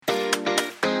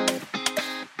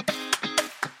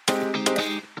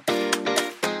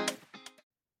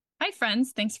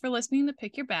friends. Thanks for listening to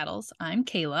Pick Your Battles. I'm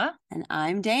Kaela. And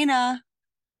I'm Dayna.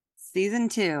 Season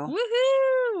 2.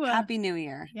 Woohoo! Happy New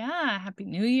Year. Yeah, Happy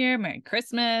New Year. Merry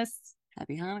Christmas.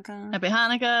 Happy Hanukkah. Happy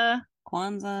Hanukkah.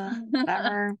 Kwanzaa.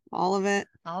 Whatever. All of it.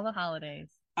 All the holidays.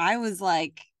 I was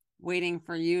like waiting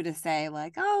for you to say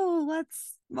like, oh,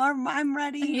 I'm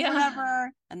ready, Yeah.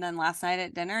 whatever. And then last night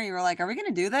at dinner, you were like, are we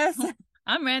going to do this?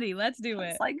 I'm ready. Let's do it.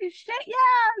 It's like, shit, yes.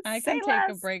 I can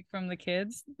take a break from the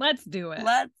kids. Let's do it.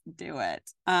 Let's do it.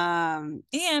 And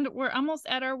we're almost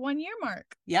at our 1 year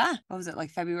mark. Yeah. What was it? Like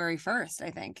February 1st,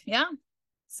 I think. Yeah.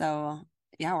 So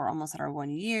yeah, we're almost at our 1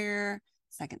 year,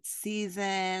 second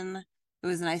season. It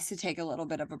was nice to take a little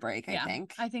bit of a break, I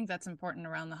think. I think that's important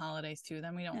around the holidays too.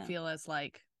 Then we don't feel as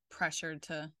like pressured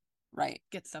to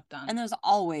get stuff done. And there's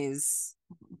always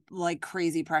like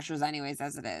crazy pressures anyways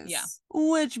as it is. Yeah.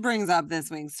 Which brings up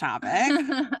this week's topic.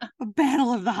 A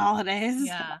battle of the holidays.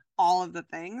 Yeah. All of the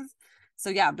things. So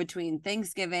yeah, between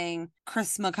Thanksgiving,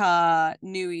 Christmas,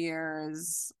 New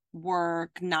Year's,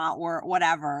 work, not work,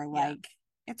 whatever, like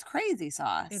it's crazy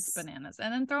sauce. It's bananas.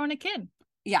 And then throw in a kid.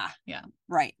 Yeah. Yeah.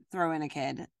 Right. Throw in a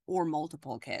kid or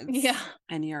multiple kids. Yeah.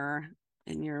 In your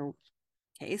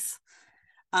case.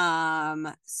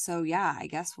 So yeah, I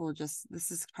guess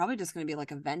this is probably just going to be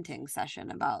like a venting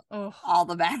session about all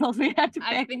the battles we had to pick.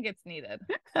 I think it's needed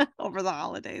over the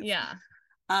holidays. Yeah.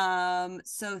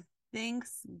 So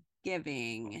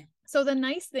Thanksgiving. So the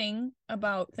nice thing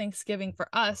about Thanksgiving for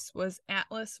us was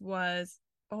Atlas was,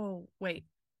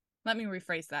 let me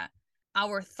rephrase that.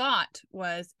 Our thought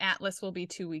was Atlas will be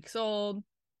 2 weeks old.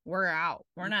 We're out.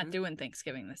 We're not doing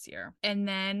Thanksgiving this year. And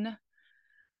then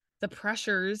the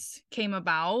pressures came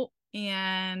about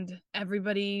and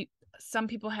some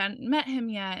people hadn't met him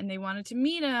yet and they wanted to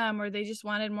meet him or they just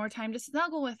wanted more time to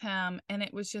snuggle with him. And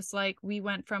it was just like, we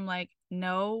went from like,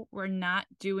 no, we're not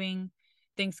doing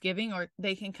Thanksgiving, or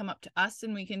they can come up to us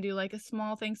and we can do like a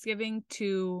small Thanksgiving,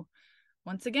 to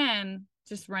once again,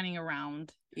 just running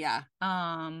around. Yeah.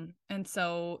 And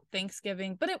so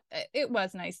Thanksgiving, but it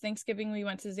was nice. Thanksgiving, we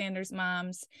went to Xander's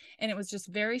mom's and it was just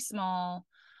very small.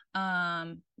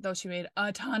 Though she made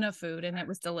a ton of food and it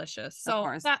was delicious.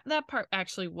 So that part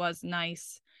actually was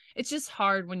nice. It's just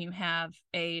hard when you have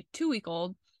a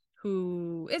 2-week-old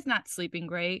who is not sleeping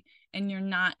great and you're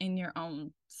not in your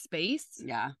own space.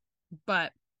 Yeah.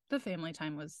 But the family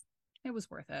time was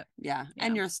worth it. Yeah.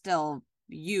 And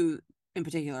you in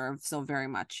particular are still very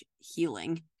much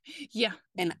healing. Yeah.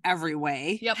 In every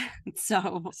way. Yep.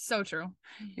 So true.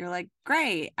 You're like,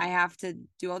 great, I have to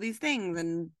do all these things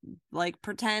and like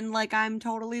pretend like I'm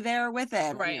totally there with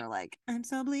it. Right. And you're like, I'm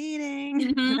so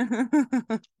bleeding.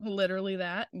 Mm-hmm. Literally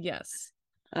that. Yes.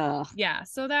 Ugh. Yeah.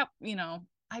 So that,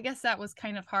 I guess that was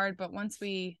kind of hard, but once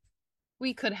we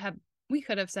could have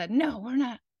said, no,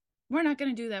 we're not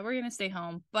going to do that. We're going to stay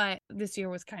home. But this year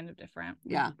was kind of different.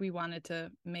 Yeah. We wanted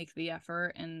to make the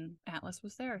effort and Atlas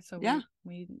was there. So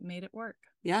we made it work.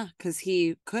 Yeah. Because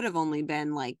he could have only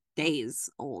been like days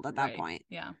old at that point.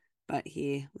 Yeah. But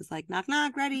he was like, knock,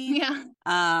 knock, ready.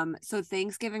 Yeah. So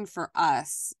Thanksgiving for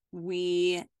us,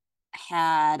 we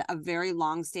had a very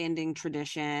long-standing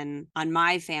tradition on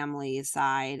my family's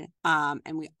side.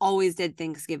 And we always did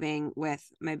Thanksgiving with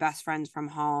my best friends from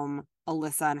home,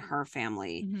 Alyssa and her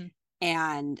family. Mm-hmm.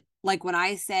 And like when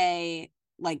I say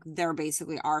like they're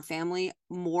basically our family,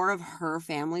 more of her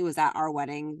family was at our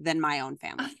wedding than my own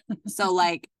family. So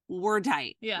like we're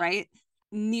tight, right?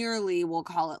 Nearly, we'll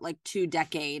call it like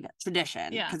 2-decade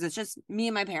tradition. Yeah. Because it's just me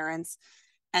and my parents.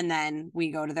 And then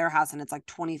we go to their house and it's like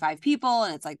 25 people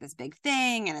and it's like this big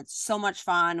thing and it's so much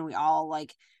fun. We all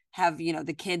like have,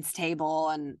 the kids table,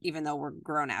 and even though we're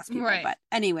grown ass people, but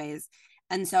anyways.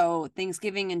 And so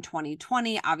Thanksgiving in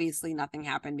 2020, obviously nothing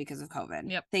happened because of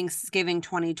COVID. Yep. Thanksgiving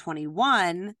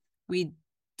 2021, we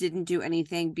didn't do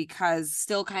anything because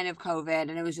still kind of COVID,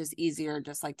 and it was just easier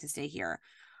just like to stay here.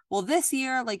 Well, this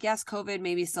year, like, yes, COVID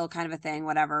maybe still kind of a thing,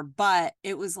 whatever, but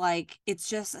it was like, it's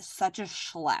just such a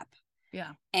schlep.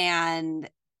 Yeah. And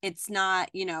it's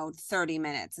not, 30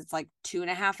 minutes. It's like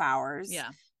 2.5 hours. Yeah.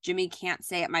 Jimmy can't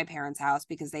stay at my parents' house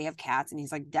because they have cats and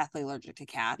he's like deathly allergic to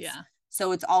cats. Yeah.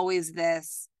 So it's always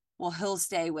this, well, he'll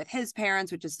stay with his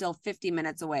parents, which is still 50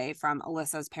 minutes away from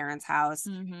Alyssa's parents' house.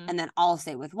 Mm-hmm. And then I'll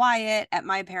stay with Wyatt at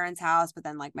my parents' house. But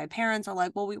then like my parents are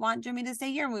like, well, we want Jimmy to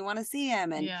stay here and we want to see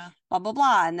him and blah, blah,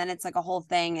 blah. And then it's like a whole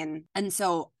thing. And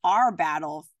so our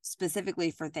battle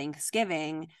specifically for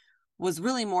Thanksgiving was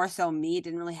really more so me. It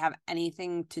didn't really have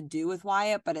anything to do with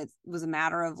Wyatt, but it was a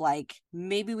matter of like,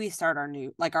 maybe we start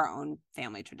our own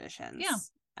family traditions. Yeah.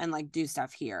 and like do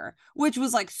stuff here, which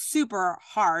was like super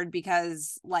hard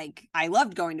because like I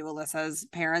loved going to Alyssa's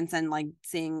parents and like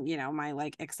seeing, you know, my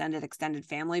like extended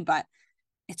family, but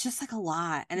it's just like a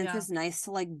lot. And it's just nice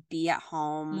to like be at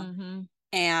home.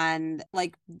 And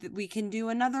like we can do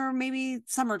another maybe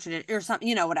summer tradition or something,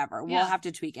 you know, whatever. We'll have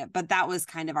to tweak it. But that was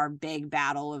kind of our big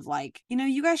battle of like, you know,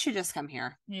 you guys should just come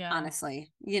here. Yeah.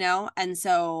 Honestly, you know? And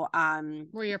so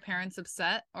were your parents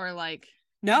upset or like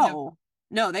no,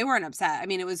 they weren't upset. I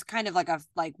mean, it was kind of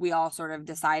like we all sort of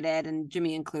decided, and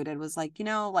Jimmy included, was like, you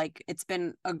know, like it's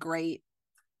been a great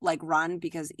like run,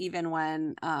 because even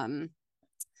when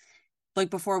like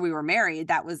before we were married,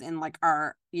 that was in like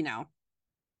our, you know,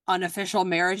 unofficial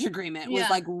marriage agreement was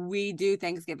like we do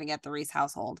Thanksgiving at the Reese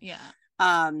household.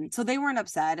 So they weren't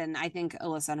upset, and I think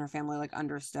Alyssa and her family like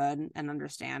understood and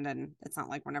understand, and it's not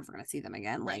like we're never going to see them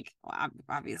again. Like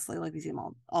obviously like we see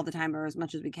them all the time or as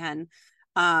much as we can.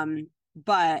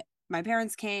 But my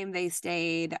parents came, they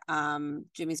stayed,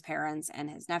 Jimmy's parents and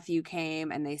his nephew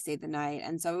came and they stayed the night,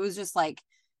 and so it was just like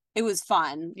it was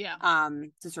fun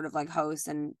to sort of like host,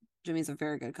 and Jimmy's a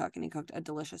very good cook and he cooked a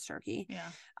delicious turkey.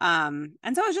 And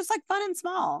so it was just like fun and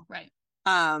small.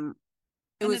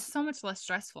 It's so much less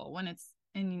stressful when it's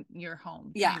in your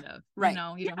home. Kind of. You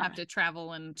know, you don't have to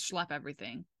travel and schlep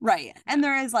everything. And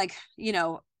there is like, you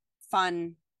know,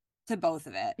 fun to both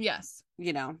of it.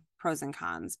 You know, pros and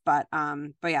cons. But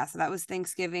yeah, so that was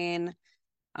Thanksgiving.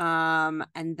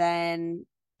 And then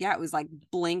it was like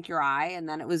blink your eye and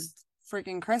then it was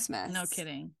freaking Christmas. No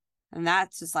kidding. And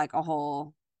that's just like a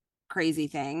whole crazy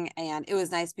thing. And it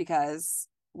was nice because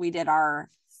we did our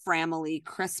family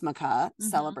Christmaka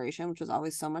celebration, which was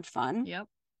always so much fun.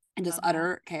 And just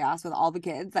utter chaos with all the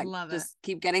kids that just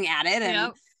keep getting at it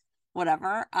and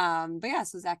whatever. But yeah,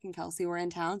 so Zach and Kelsey were in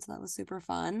town, so that was super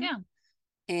fun.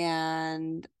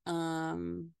 And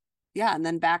and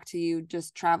then back to you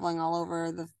just traveling all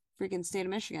over the freaking state of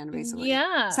Michigan, basically.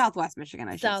 Southwest Michigan,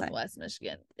 I should say. Southwest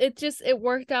Michigan. It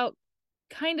worked out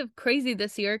kind of crazy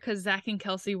this year because Zach and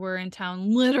Kelsey were in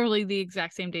town literally the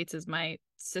exact same dates as my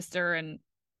sister and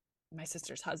my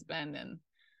sister's husband, and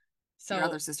so your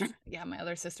other sister. My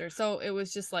other sister. So it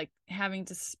was just like having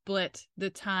to split the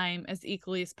time as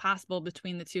equally as possible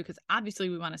between the two, because obviously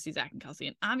we want to see Zach and Kelsey,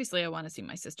 and obviously I want to see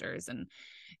my sisters, and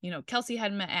you know, Kelsey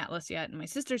hadn't met Atlas yet and my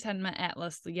sisters hadn't met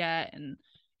Atlas yet, and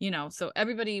you know, so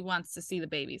everybody wants to see the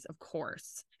babies, of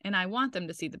course, and I want them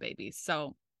to see the babies.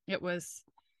 So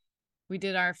we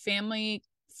did our family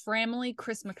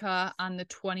Christmaka on the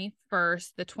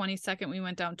 21st. The 22nd, we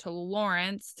went down to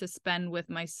Lawrence to spend with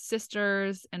my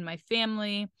sisters and my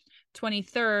family.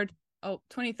 23rd,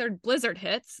 blizzard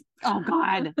hits. Oh,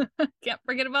 God. Can't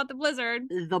forget about the blizzard.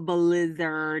 The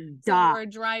blizzard. So we're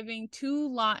driving to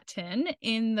Lawton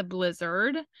in the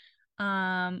blizzard.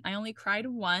 I only cried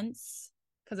once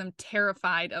because I'm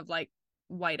terrified of like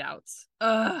whiteouts.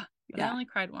 But I only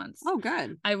cried once. Oh,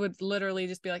 good. I would literally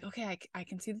just be like, okay, I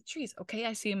can see the trees. Okay,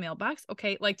 I see a mailbox.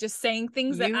 Okay, like just saying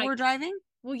things that you were driving?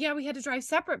 Well, yeah, we had to drive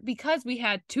separate because we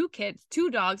had 2 kids, 2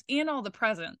 dogs, and all the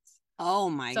presents. Oh,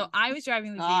 my God. So I was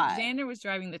driving the Jeep. Xander was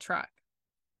driving the truck.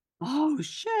 Oh,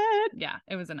 shit. Yeah,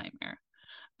 it was a nightmare.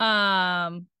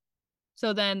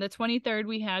 So then the 23rd,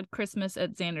 we had Christmas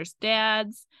at Xander's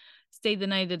dad's. Stayed the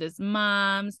night at his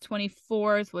mom's.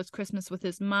 24th was Christmas with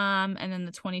his mom. And then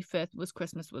the 25th was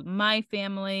Christmas with my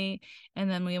family. And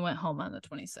then we went home on the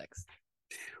 26th.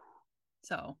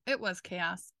 So it was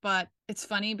chaos. But it's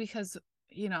funny because,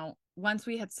 you know, once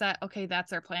we had set, okay,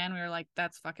 that's our plan, we were like,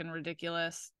 that's fucking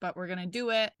ridiculous, but we're going to do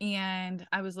it. And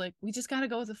I was like, we just got to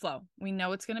go with the flow. We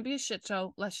know it's going to be a shit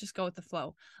show. Let's just go with the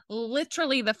flow.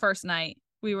 Literally the first night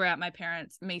we were at my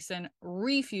parents', Mason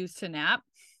refused to nap.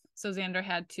 So Xander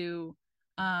had to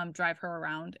drive her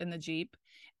around in the Jeep.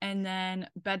 And then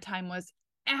bedtime was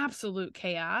absolute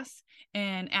chaos.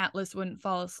 And Atlas wouldn't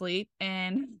fall asleep.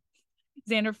 And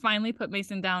Xander finally put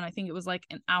Mason down. I think it was like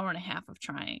an hour and a half of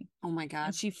trying. Oh, my God.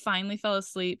 And she finally fell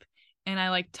asleep. And I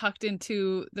like tucked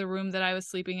into the room that I was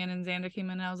sleeping in. And Xander came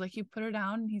in and I was like, you put her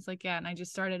down? And he's like, yeah. And I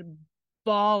just started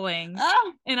bawling.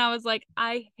 And I was like,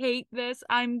 I hate this.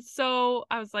 I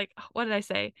was like, what did I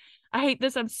say? I hate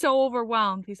this. I'm so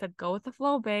overwhelmed. He said, go with the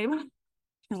flow, babe.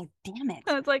 You're like, damn it.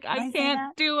 I was like, I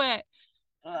can't do it.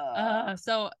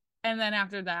 So, and then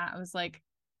after that, I was like,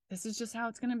 this is just how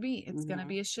it's going to be. It's going to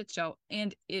be a shit show.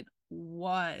 And it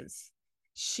was.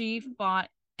 She fought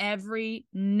every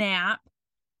nap.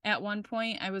 At one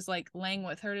point, I was like laying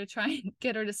with her to try and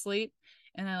get her to sleep.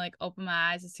 And I like opened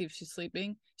my eyes to see if she's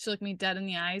sleeping. She looked me dead in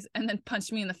the eyes and then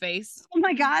punched me in the face. Oh,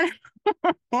 my God.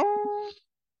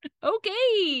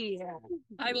 Okay.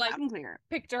 I like Loud and clear.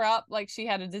 picked her up like she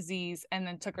had a disease and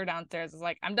then took her downstairs. I was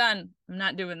like, I'm done. I'm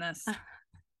not doing this.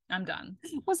 I'm done.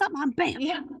 What's up, Mom? Bam.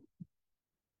 Yeah.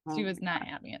 Oh She was my not God.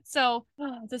 having it. So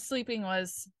the sleeping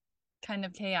was kind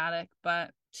of chaotic,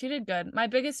 but she did good. My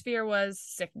biggest fear was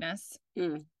sickness,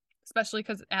 especially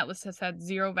because Atlas has had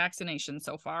 0 vaccinations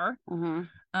so far.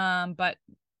 But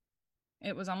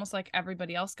it was almost like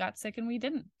everybody else got sick and we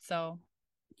didn't. So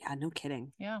yeah, no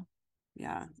kidding. Yeah.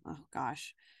 Oh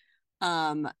gosh.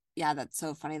 Yeah, that's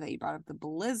so funny that you brought up the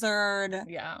blizzard.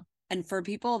 Yeah. And for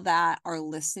people that are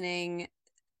listening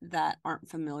that aren't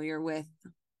familiar with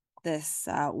this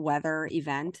weather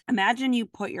event, imagine you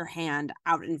put your hand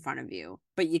out in front of you,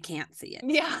 but you can't see it.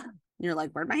 Yeah. You're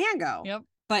like, where'd my hand go? Yep.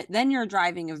 But then you're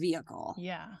driving a vehicle.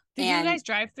 Yeah. Did you guys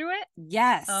drive through it?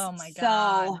 Yes. Oh my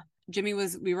God.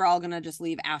 So we were all gonna just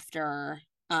leave after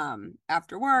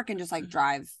work and just like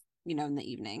drive, in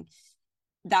the evening.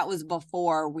 That was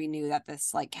before we knew that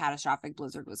this like catastrophic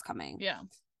blizzard was coming. Yeah.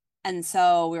 And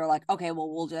so we were like, okay, well,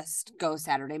 we'll just go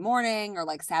Saturday morning or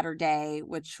like Saturday,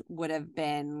 which would have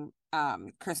been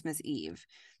Christmas Eve.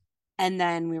 And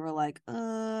then we were like,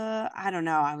 I don't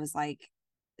know. I was like,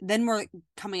 then we're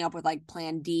coming up with like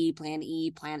plan D, plan E,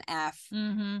 plan F.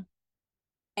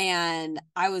 And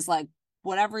I was like,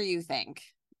 whatever you think,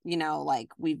 like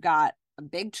we've got a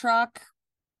big truck.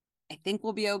 I think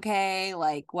we'll be okay.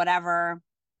 Like whatever.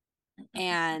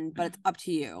 But it's up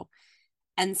to you.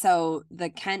 And so the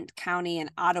Kent County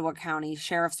and Ottawa County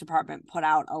Sheriff's Department put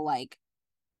out a like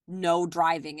no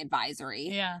driving advisory.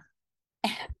 Yeah.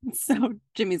 And so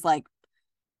Jimmy's like,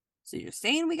 so you're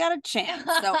saying we got a chance.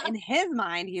 So in his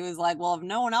mind, he was like, well, if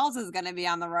no one else is going to be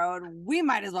on the road, we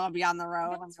might as well be on the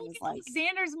road. And I was like,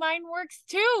 Xander's mind works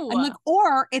too. I'm like,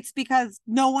 or it's because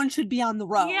no one should be on the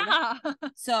road. Yeah.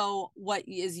 So what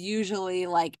is usually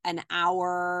like an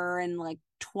hour and like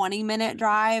 20-minute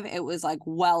drive, it was like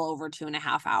well over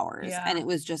 2.5 hours. Yeah. And it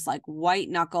was just like white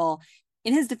knuckle.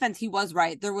 In his defense, he was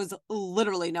right. There was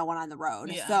literally no one on the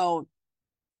road. Yeah. So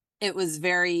it was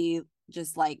very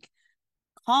just like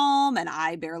calm, and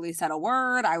I barely said a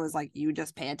word. I was like, you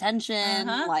just pay attention,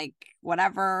 like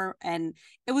whatever. And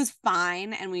it was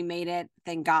fine. And we made it,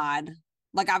 thank God.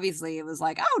 Like, obviously it was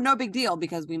like, oh, no big deal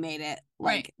because we made it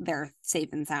like they're safe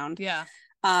and sound. Yeah.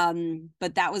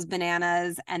 But that was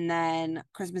bananas. And then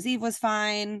Christmas Eve was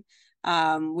fine.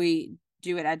 We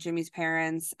do it at Jimmy's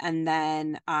parents. And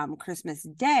then Christmas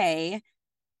Day,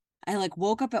 I like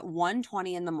woke up at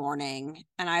 1:20 in the morning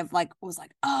and I've like was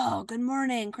like, oh, good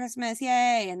morning, Christmas,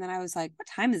 yay. And then I was like, what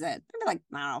time is it? Maybe like,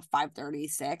 I don't know,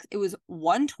 5:36. It was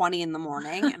 1:20 in the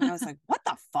morning. And I was like, what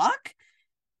the fuck?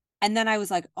 And then I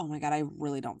was like, oh my God, I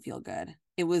really don't feel good.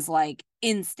 It was like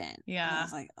instant. Yeah. And I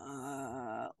was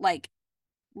like,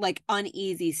 like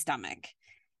uneasy stomach.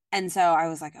 And so I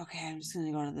was like, okay, I'm just going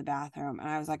to go to the bathroom. And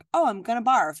I was like, oh, I'm going to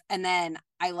barf. And then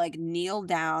I like kneeled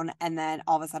down. And then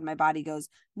all of a sudden my body goes,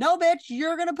 no, bitch,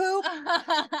 you're going to poop.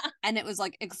 And it was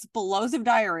like explosive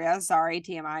diarrhea. Sorry,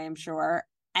 TMI, I'm sure.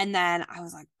 And then I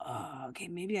was like, oh, okay,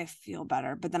 maybe I feel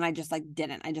better. But then I just like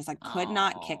didn't. I just like could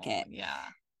not kick it. Yeah.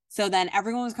 So then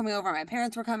everyone was coming over. My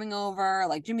parents were coming over,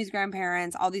 like Jimmy's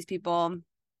grandparents, all these people.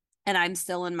 And I'm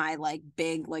still in my like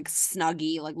big, like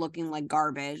snuggie, like looking like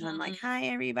garbage. And I'm like, hi,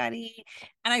 everybody.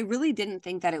 And I really didn't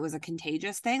think that it was a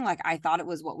contagious thing. Like I thought it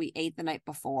was what we ate the night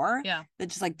before. Yeah. That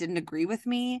just like didn't agree with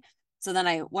me. So then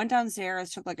I went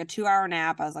downstairs, took like a 2-hour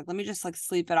nap. I was like, let me just like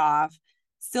sleep it off.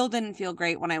 Still didn't feel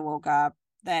great when I woke up.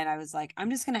 Then I was like,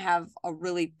 I'm just going to have a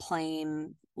really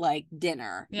plain like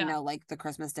dinner, like the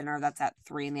Christmas dinner that's at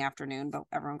 3 p.m, but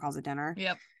everyone calls it dinner.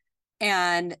 Yep.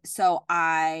 And so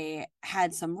I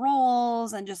had some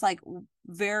rolls and just like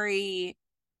very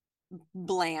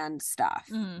bland stuff.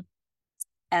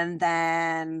 And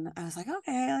then I was like,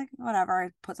 okay, like whatever. I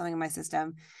put something in my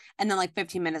system. And then like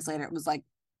 15 minutes later, it was like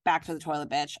back to the toilet,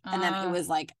 bitch. And then it was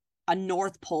like a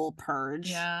North Pole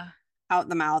purge. Yeah. Out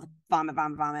the mouth, vomit,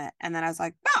 vomit, vomit. And then I was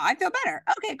like, wow, I feel better.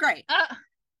 Okay, great.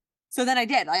 So then I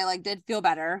did feel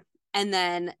better. And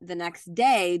then the next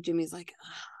day, Jimmy's like,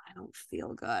 I don't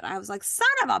feel good. I was like, son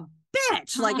of a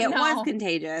bitch. Like it was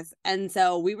contagious. And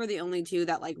so we were the only two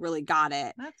that like really got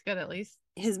it. That's good at least.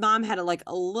 His mom had a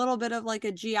little bit of like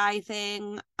a GI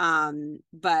thing.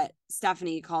 But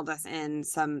Stephanie called us in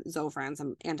some Zofran,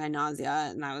 some anti-nausea.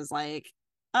 And I was like,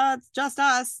 it's just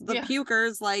us, the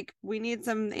pukers. Like we need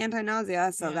some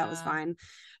anti-nausea. So that was fine.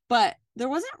 But there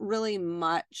wasn't really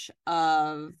much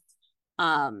of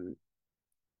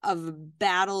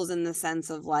battles in the sense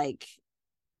of like,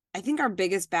 I think our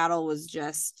biggest battle was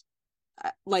just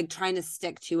like trying to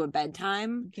stick to a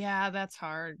bedtime. Yeah, that's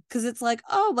hard. Because it's like,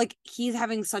 oh, like he's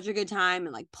having such a good time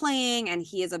and like playing, and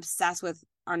he is obsessed with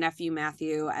our nephew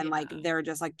Matthew, and like they're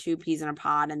just like two peas in a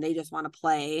pod, and they just want to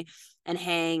play and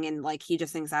hang, and like he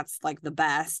just thinks that's like the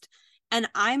best. And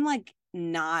I'm like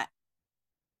not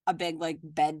a big like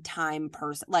bedtime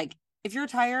person. Like if you're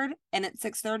tired and it's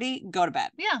 6:30, go to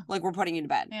bed. Yeah. Like we're putting you to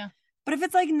bed. Yeah. But if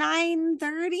it's like 9:30,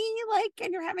 like,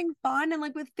 and you're having fun and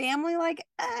like with family, like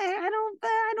I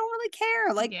don't really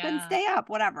care. Like then stay up,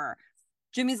 whatever.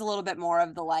 Jimmy's a little bit more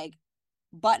of the like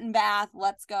button bath,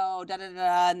 let's go, da da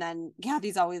da. And then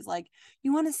Kathy's always like,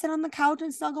 you want to sit on the couch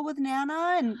and snuggle with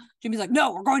Nana? And Jimmy's like,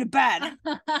 no, we're going to bed.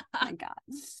 Oh my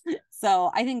God.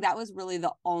 So I think that was really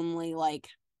the only like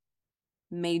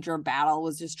major battle,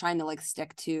 was just trying to like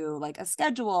stick to like a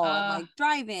schedule and like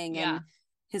driving. And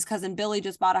his cousin Billy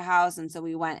just bought a house, and so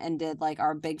we went and did like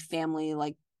our big family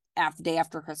like day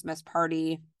after Christmas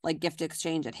party, like gift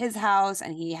exchange at his house,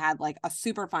 and he had like a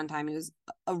super fun time. He was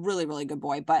a really, really good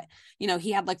boy, but you know,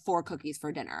 he had like 4 cookies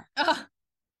for dinner.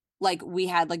 Like we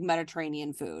had like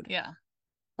Mediterranean food. Yeah.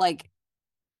 Like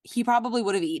he probably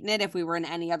would have eaten it if we were in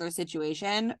any other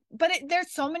situation. But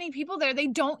there's so many people there, they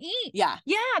don't eat. Yeah.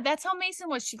 Yeah, that's how Mason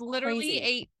was. She literally Crazy.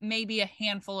 ate maybe a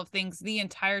handful of things the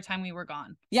entire time we were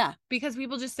gone. Yeah. Because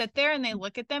people just sit there and they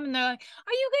look at them and they're like,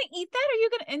 are you going to eat that? Are you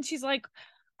going to? And she's like,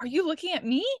 are you looking at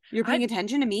me? You're paying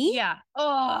attention to me? Yeah.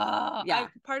 Oh, yeah.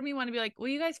 Part of me want to be like, will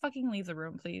you guys fucking leave the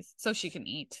room, please? So she can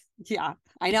eat. Yeah,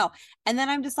 I know. And then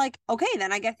I'm just like, okay,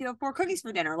 then I guess you have 4 cookies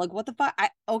for dinner. Like, what the fuck?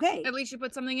 Okay. At least you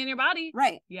put something in your body.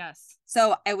 Right. Yes.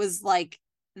 So it was like,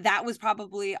 that was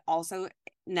probably also,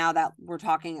 now that we're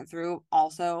talking it through,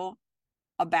 also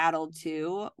a battle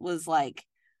too, was like,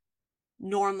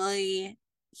 normally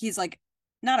he's like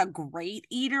not a great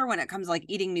eater when it comes to like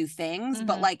eating new things,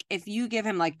 but like if you give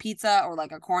him like pizza or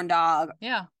like a corn dog,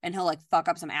 and he'll like fuck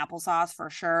up some applesauce for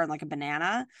sure, and like a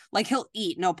banana, like he'll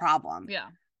eat no problem. Yeah.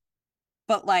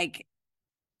 But like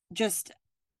just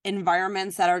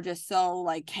environments that are just so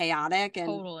like chaotic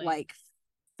and like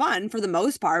fun for the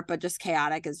most part, but just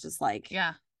chaotic is just like,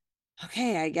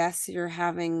 okay, I guess you're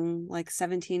having like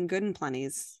 17 good and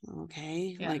plenties.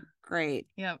 Okay. Like, great.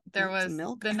 Yeah. There was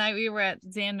milk the night we were at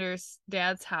Xander's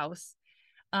dad's house.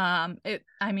 It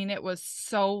was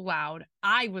so loud.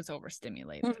 I was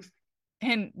overstimulated.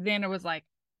 And Xander was like,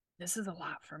 this is a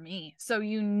lot for me. So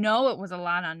you know it was a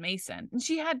lot on Mason. And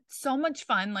she had so much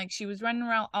fun. Like she was running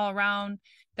around all around.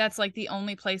 That's like the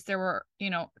only place there were,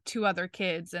 2 other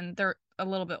kids, and they're a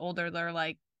little bit older. They're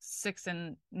like 6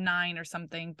 and 9 or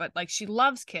something, but like she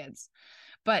loves kids.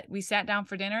 But we sat down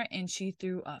for dinner and she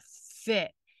threw a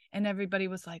fit, and everybody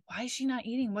was like, why is she not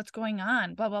eating? What's going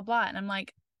on? Blah, blah, blah. And I'm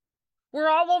like, we're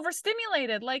all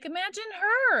overstimulated. Like, imagine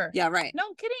her. Yeah, right.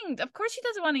 No kidding. Of course she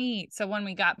doesn't want to eat. So when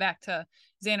we got back to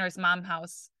Xander's mom's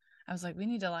house, I was like, we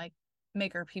need to like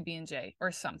make her PB&J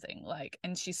or something, like,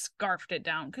 and she scarfed it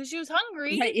down because she was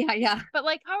hungry. Right, yeah. But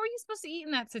like, how are you supposed to eat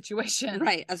in that situation?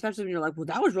 Right. Especially when you're like, well,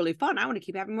 that was really fun. I want to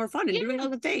keep having more fun and doing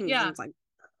other things. Yeah. And it's like,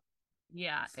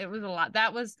 yeah, it was a lot.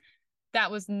 That was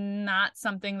not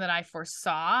something that I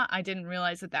foresaw. I didn't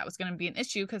realize that was going to be an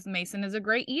issue because Mason is a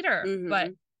great eater,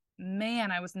 but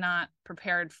man, I was not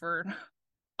prepared for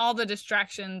all the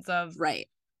distractions of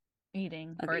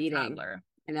eating for a toddler.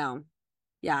 I know.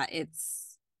 Yeah,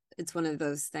 it's one of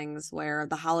those things where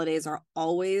the holidays are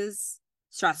always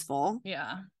stressful.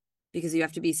 Yeah. Because you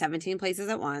have to be 17 places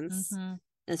at once. And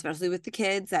especially with the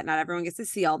kids that not everyone gets to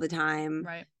see all the time.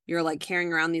 Right. You're like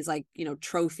carrying around these like,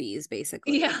 trophies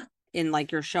basically. Yeah. And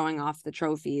like you're showing off the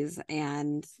trophies,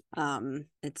 and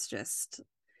it's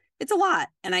a lot.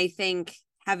 And I think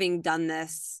having done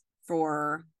this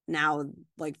for now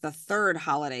like the 3rd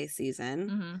holiday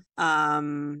season,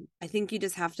 I think you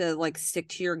just have to like stick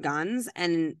to your guns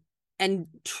and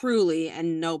truly,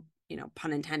 and no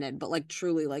pun intended, but like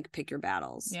truly like pick your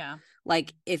battles. Yeah.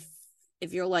 Like if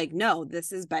you're like, no,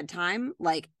 this is bedtime,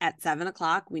 like at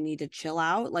 7:00 we need to chill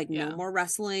out, like no more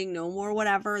wrestling, no more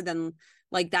whatever, then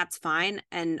like that's fine.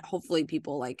 And hopefully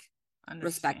people like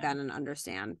respect that and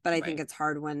understand. But I think it's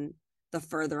hard when the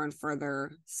further and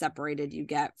further separated you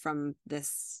get from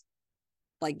this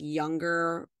like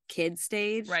younger kid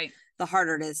stage, the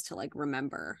harder it is to like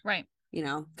remember,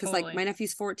 because like my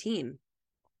nephew's 14,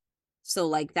 so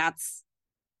like that's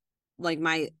like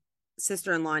my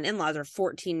sister-in-law and in-laws are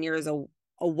 14 years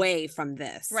away from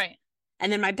this,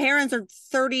 and then my parents are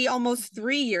 30, almost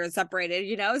 3 years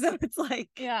separated, so it's like,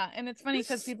 and it's funny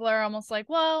because people are almost like,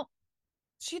 well,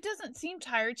 she doesn't seem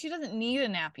tired, she doesn't need a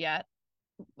nap yet.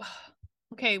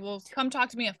 Okay, well, come talk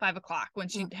to me at 5:00 when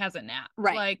she has a nap.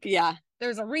 Right. Like,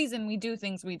 there's a reason we do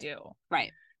things we do.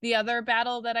 Right. The other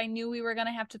battle that I knew we were going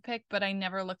to have to pick, but I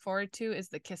never look forward to, is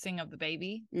the kissing of the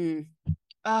baby.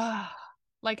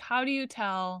 Like, how do you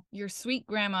tell your sweet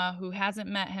grandma who hasn't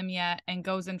met him yet and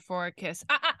goes in for a kiss?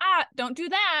 Don't do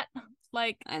that.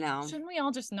 Like, I know. Shouldn't we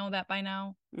all just know that by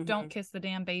now? Mm-hmm. Don't kiss the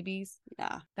damn babies.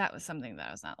 Yeah. That was something that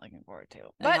I was not looking forward to.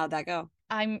 And but how'd that go?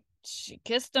 She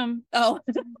kissed him. Oh.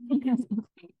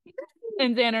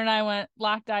 And Xander and I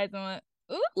locked eyes and went,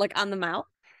 ooh. Like on the mouth?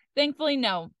 Thankfully,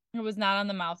 no. It was not on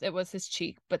the mouth. It was his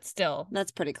cheek, but still.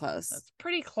 That's pretty close. That's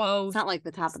pretty close. It's not like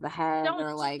the top of the head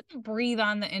or like. Don't breathe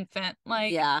on the infant.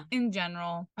 Like, yeah. In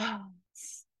general.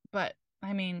 But,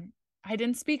 I mean, I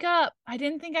didn't speak up. I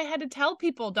didn't think I had to tell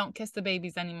people don't kiss the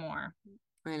babies anymore.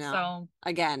 I know. So,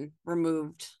 again,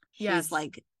 removed. Yes. He's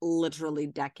like literally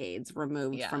decades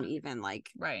removed from even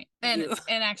like. Right. And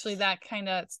actually that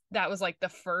was like the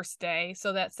first day.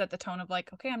 So that set the tone of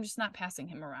like, okay, I'm just not passing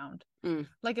him around.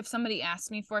 Like if somebody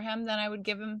asked me for him, then I would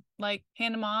give him, like,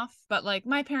 hand him off. But like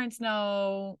my parents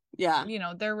know,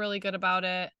 they're really good about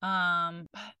it. But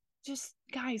just,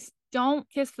 guys, don't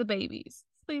kiss the babies.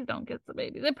 Please don't kiss the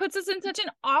babies. It puts us in such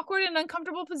an awkward and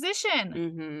uncomfortable position.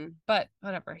 Mm-hmm. But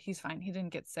whatever, he's fine. He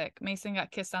didn't get sick. Mason got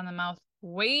kissed on the mouth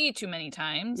way too many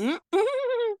times.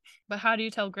 But how do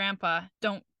you tell grandpa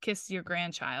don't kiss your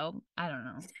grandchild? I don't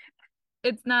know.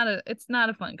 It's not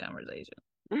a fun conversation.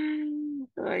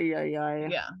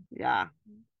 Yeah.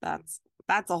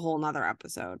 That's a whole nother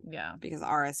episode. Yeah. Because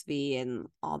RSV and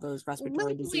all those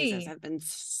respiratory diseases have been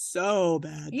so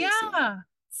bad. Yeah. This year.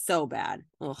 So bad.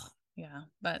 Ugh. Yeah.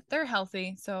 But they're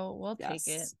healthy, so we'll take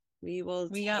it. We will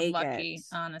take it. We got lucky,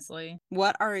 honestly.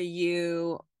 What are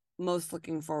you most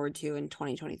looking forward to in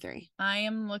 2023? I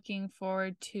am looking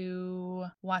forward to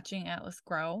watching Atlas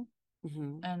grow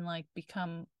and like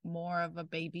become more of a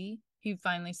baby. He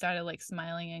finally started like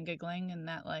smiling and giggling, and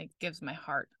that like gives my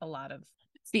heart a lot of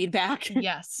feedback.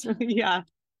 Yes. Yeah.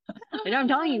 And I'm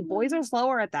telling you, boys are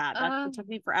slower at that. It took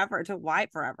me forever. It took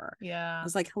Wyatt forever. Yeah. I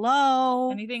was like,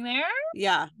 hello. Anything there?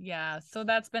 Yeah. Yeah. So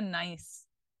that's been nice.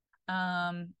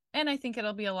 And I think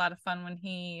it'll be a lot of fun when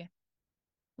he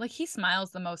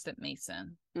smiles the most at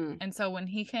Mason. And so when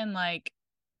he can like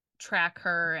track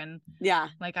her and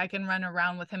like I can run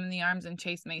around with him in the arms and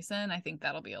chase Mason, I think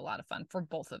that'll be a lot of fun for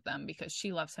both of them because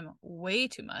she loves him way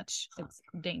too much. It's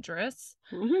dangerous.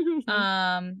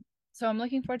 So I'm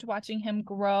looking forward to watching him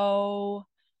grow,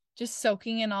 just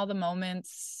soaking in all the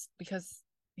moments because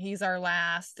he's our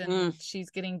last and she's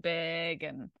getting big,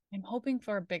 and I'm hoping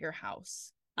for a bigger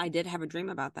house. I did have a dream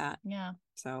about that. Yeah.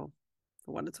 So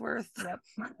for what it's worth. Yep.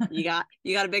 you got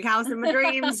a big house in my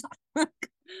dreams.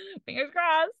 Fingers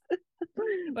crossed.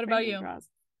 What about you?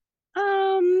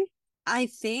 I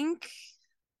think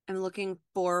I'm looking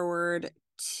forward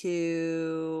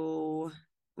to,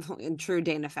 in true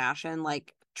Dayna fashion,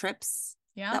 like trips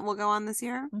that will go on this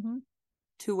year.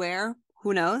 To where?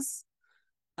 Who knows?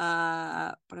 But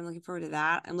I'm looking forward to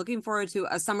that. I'm looking forward to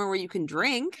a summer where you can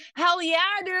drink. Hell yeah,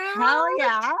 dude. Hell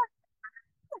yeah.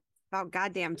 About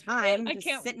goddamn time. I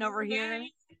can't sitting over here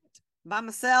by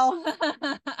myself.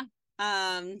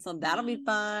 So that'll be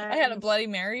fun. I had a Bloody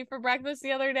Mary for breakfast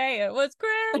the other day. It was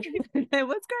crazy. It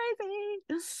was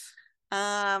crazy.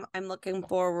 I'm looking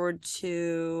forward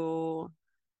to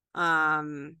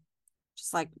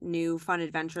just like new fun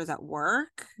adventures at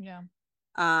work. Yeah.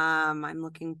 I'm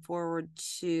looking forward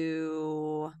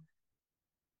to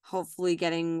hopefully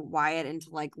getting Wyatt into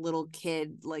like little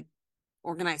kid like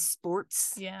organized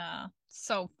sports. Yeah.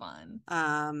 So fun.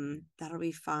 That'll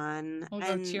be fun. We'll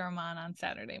go cheer him on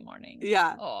Saturday morning.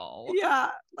 Yeah. Oh. Yeah.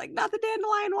 Like not the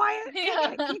dandelion Wyatt.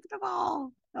 Yeah. Kick the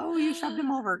ball. Oh, you shoved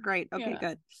him over. Great. Okay,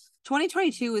 good.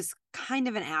 2022 was kind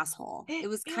of an asshole. It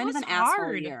was kind of an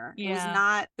asshole year.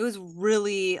 Yeah. It was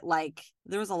really like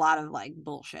there was a lot of like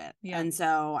bullshit. Yeah. And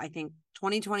so I think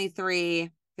 2023, I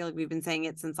feel like we've been saying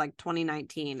it since like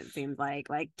 2019. It seems like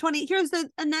 20, here's a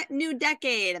new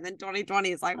decade, and then 2020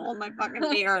 is like, hold my fucking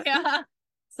beer. Yeah.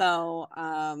 So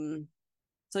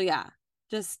yeah,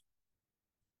 just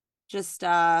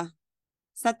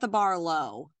set the bar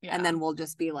low, and then we'll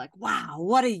just be like, wow,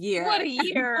 what a year. What a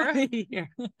year. What a year.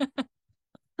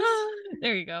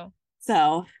 There you go.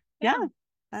 So yeah,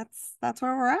 that's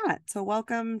where we're at. So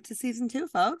welcome to season 2,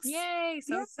 folks. Yay,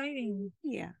 so exciting.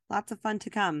 Yeah, lots of fun to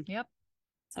come. Yep.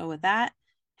 So with that,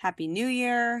 happy new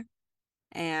year.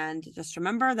 And just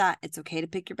remember that it's okay to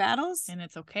pick your battles. And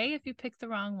it's okay if you pick the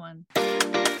wrong one.